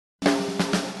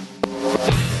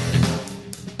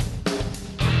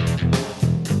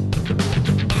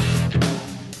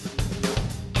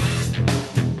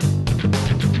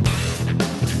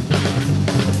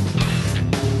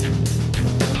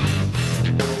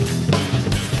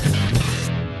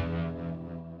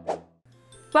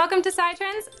Welcome to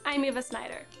SciTrends, I'm Eva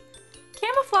Snyder.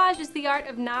 Camouflage is the art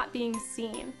of not being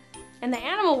seen. In the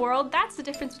animal world, that's the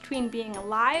difference between being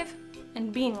alive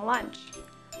and being lunch.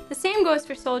 The same goes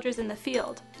for soldiers in the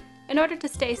field. In order to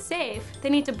stay safe, they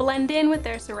need to blend in with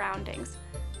their surroundings,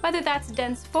 whether that's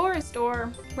dense forest or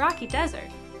rocky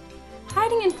desert.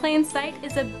 Hiding in plain sight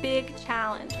is a big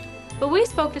challenge, but we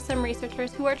spoke to some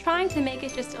researchers who are trying to make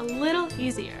it just a little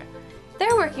easier.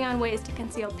 They're working on ways to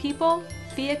conceal people,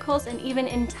 vehicles, and even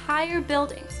entire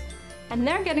buildings. And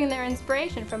they're getting their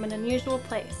inspiration from an unusual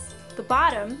place, the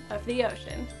bottom of the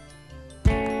ocean.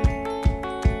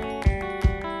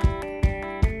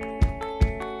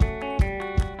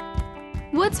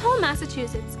 Woods Hole,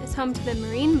 Massachusetts is home to the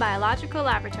Marine Biological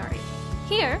Laboratory.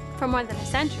 Here, for more than a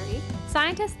century,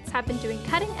 scientists have been doing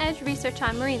cutting-edge research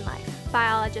on marine life.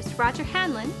 Biologist Roger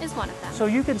Hanlon is one of them. So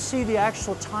you can see the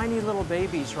actual tiny little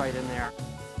babies right in there.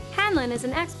 Hanlon is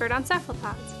an expert on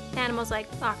cephalopods, animals like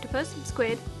octopus,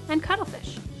 squid, and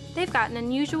cuttlefish. They've got an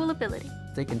unusual ability.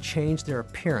 They can change their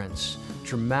appearance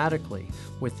dramatically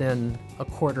within a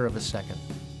quarter of a second.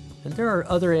 And there are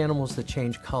other animals that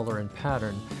change color and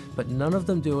pattern, but none of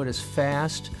them do it as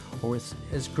fast or with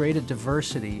as great a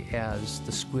diversity as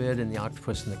the squid and the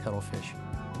octopus and the cuttlefish.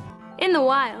 In the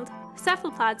wild,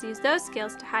 cephalopods use those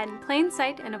skills to hide in plain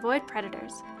sight and avoid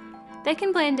predators. They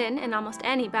can blend in almost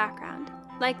any background,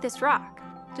 like this rock.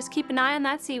 Just keep an eye on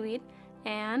that seaweed,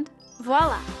 and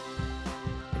voila!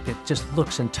 It just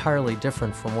looks entirely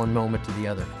different from one moment to the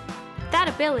other. That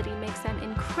ability makes them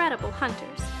incredible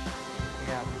hunters.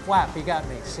 Yeah, flap, he got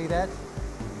me. See that?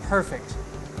 Perfect.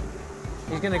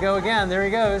 He's gonna go again. There he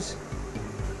goes.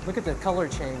 Look at the color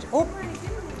change. Oh!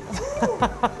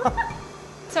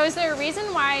 So is there a reason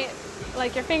why,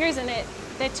 like your fingers in it,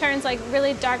 it turns like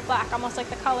really dark black, almost like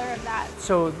the color of that?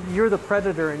 So you're the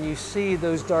predator and you see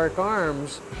those dark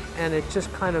arms and it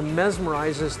just kind of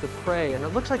mesmerizes the prey. And it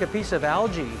looks like a piece of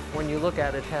algae when you look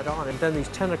at it head on. And then these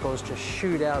tentacles just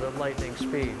shoot out at lightning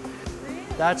speed.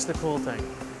 That's the cool thing.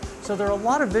 So there are a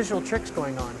lot of visual tricks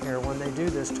going on here when they do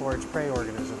this towards prey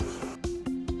organisms.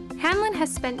 Hanlon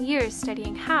has spent years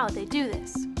studying how they do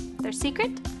this. Their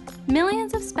secret?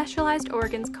 Millions of specialized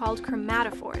organs called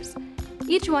chromatophores.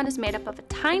 Each one is made up of a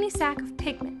tiny sac of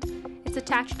pigment. It's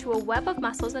attached to a web of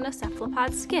muscles in a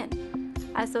cephalopod's skin.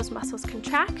 As those muscles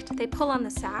contract, they pull on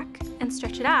the sac and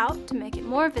stretch it out to make it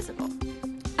more visible.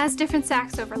 As different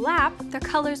sacs overlap, their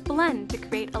colors blend to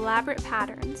create elaborate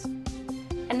patterns.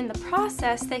 And in the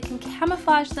process, they can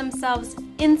camouflage themselves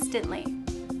instantly.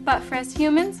 But for us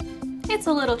humans, it's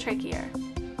a little trickier.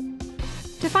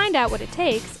 To find out what it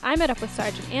takes, I met up with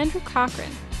Sergeant Andrew Cochran.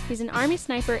 He's an Army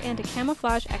sniper and a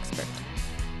camouflage expert.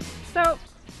 So,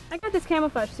 I got this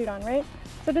camouflage suit on, right?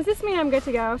 So does this mean I'm good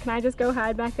to go? Can I just go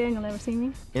hide back there and you'll never see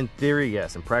me? In theory,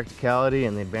 yes. In practicality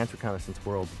and the advanced reconnaissance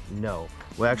world, no.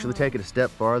 We'll actually take it a step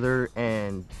farther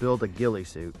and build a ghillie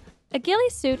suit. A ghillie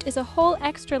suit is a whole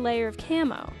extra layer of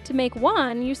camo. To make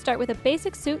one, you start with a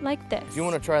basic suit like this. If you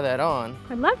want to try that on,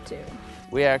 I'd love to.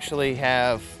 we actually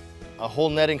have a whole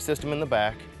netting system in the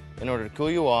back in order to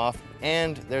cool you off,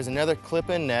 and there's another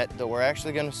clip-in net that we're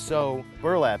actually going to sew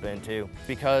burlap into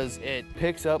because it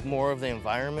picks up more of the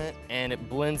environment and it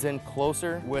blends in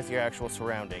closer with your actual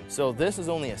surroundings. So this is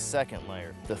only a second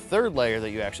layer. The third layer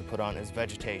that you actually put on is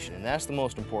vegetation, and that's the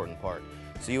most important part.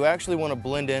 So you actually want to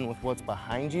blend in with what's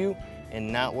behind you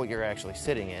and not what you're actually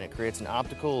sitting in. It creates an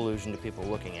optical illusion to people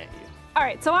looking at you. All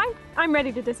right, so I'm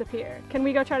ready to disappear. Can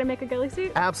we go try to make a ghillie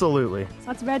suit? Absolutely. So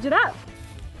let's veg it up.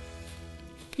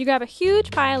 You grab a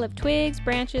huge pile of twigs,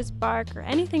 branches, bark, or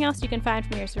anything else you can find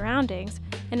from your surroundings,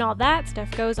 and all that stuff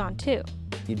goes on too.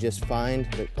 You just find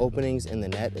the openings in the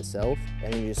net itself,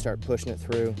 and then you just start pushing it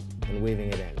through and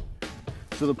weaving it in.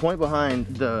 So the point behind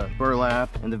the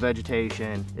burlap and the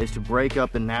vegetation is to break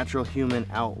up the natural human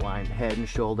outline, head and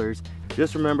shoulders.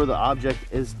 Just remember the object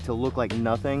is to look like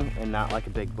nothing and not like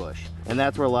a big bush. And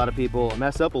that's where a lot of people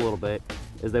mess up a little bit,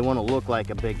 is they want to look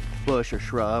like a big bush or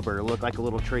shrub or look like a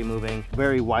little tree moving,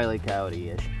 very Wile E.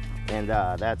 Coyote-ish. And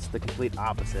that's the complete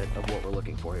opposite of what we're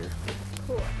looking for here.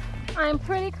 Cool. I'm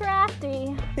pretty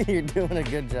crafty. You're doing a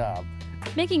good job.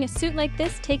 Making a suit like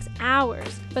this takes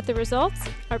hours, but the results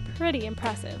are pretty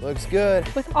impressive. Looks good.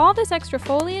 With all this extra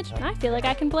foliage, I feel like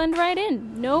I can blend right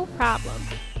in, no problem.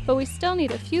 But we still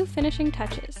need a few finishing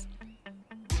touches.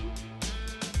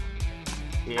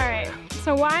 Yeah. All right,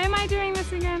 so why am I doing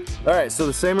this again? All right, so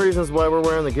the same reasons why we're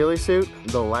wearing the ghillie suit,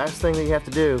 the last thing that you have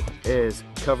to do is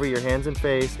cover your hands and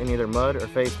face in either mud or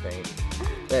face paint.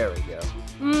 There we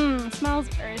go. Smells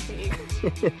earthy.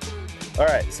 All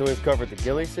right, so we've covered the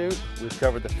ghillie suit, we've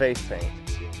covered the face paint.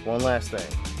 One last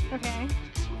thing. Okay.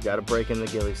 Got to break in the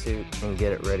ghillie suit and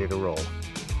get it ready to roll.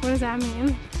 What does that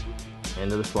mean?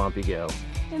 Into the swamp you go.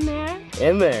 In there?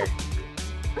 In there.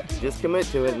 Just commit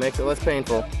to it, makes it less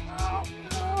painful.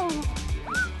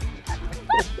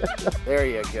 There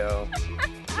you go.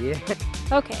 Yeah.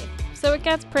 Okay, so it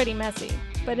gets pretty messy,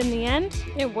 but in the end,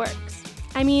 it works.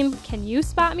 I mean, can you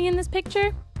spot me in this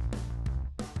picture?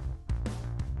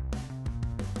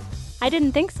 I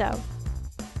didn't think so.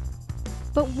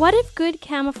 But what if good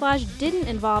camouflage didn't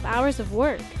involve hours of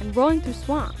work and rolling through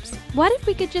swamps? What if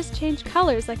we could just change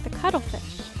colors like the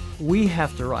cuttlefish? We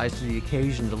have to rise to the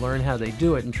occasion to learn how they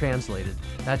do it and translate it.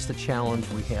 That's the challenge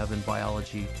we have in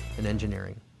biology and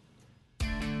engineering.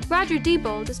 Roger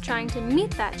Diebold is trying to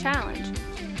meet that challenge.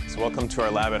 So welcome to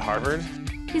our lab at Harvard.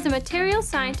 He's a materials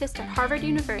scientist at Harvard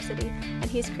University, and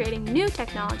he's creating new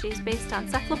technologies based on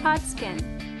cephalopod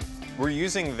skin. We're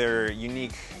using their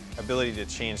unique ability to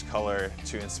change color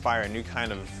to inspire a new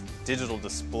kind of digital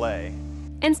display.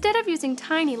 Instead of using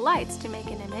tiny lights to make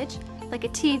an image, like a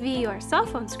TV or a cell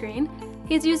phone screen,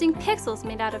 he's using pixels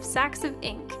made out of sacks of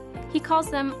ink. He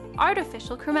calls them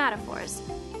artificial chromatophores.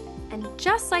 And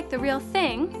just like the real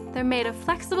thing, they're made of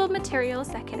flexible materials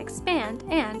that can expand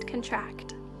and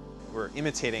contract. We're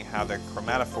imitating how the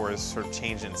chromatophores sort of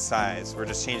change in size. We're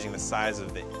just changing the size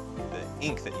of the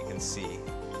ink that you can see.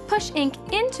 Push ink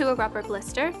into a rubber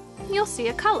blister, you'll see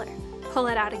a color. Pull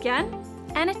it out again,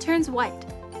 and it turns white.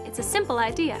 It's a simple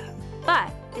idea,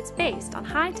 but it's based on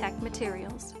high-tech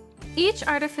materials. Each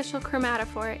artificial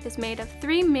chromatophore is made of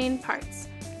 3 main parts.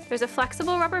 There's a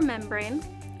flexible rubber membrane,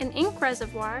 an ink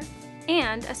reservoir,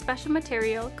 and a special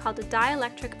material called a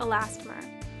dielectric elastomer.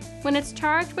 When it's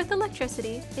charged with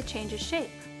electricity, it changes shape,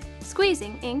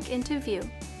 squeezing ink into view.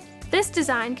 This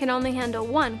design can only handle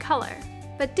one color,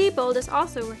 but Diebold is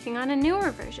also working on a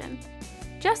newer version.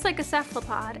 Just like a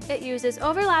cephalopod, it uses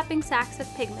overlapping sacs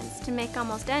of pigments to make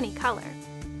almost any color.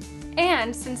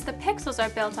 And since the pixels are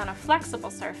built on a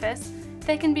flexible surface,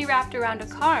 they can be wrapped around a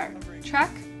car,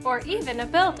 truck, or even a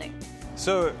building.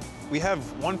 So we have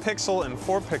 1 pixel and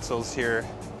 4 pixels here,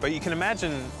 but you can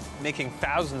imagine making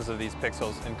thousands of these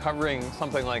pixels and covering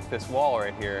something like this wall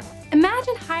right here.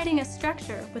 Imagine hiding a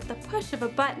structure with the push of a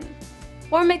button,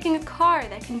 or making a car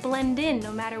that can blend in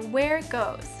no matter where it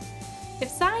goes. If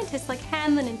scientists like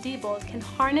Hanlon and Diebold can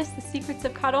harness the secrets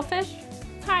of cuttlefish,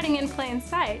 hiding in plain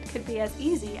sight could be as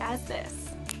easy as this.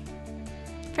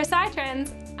 For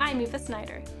SciTrends, I'm Eva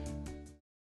Snyder.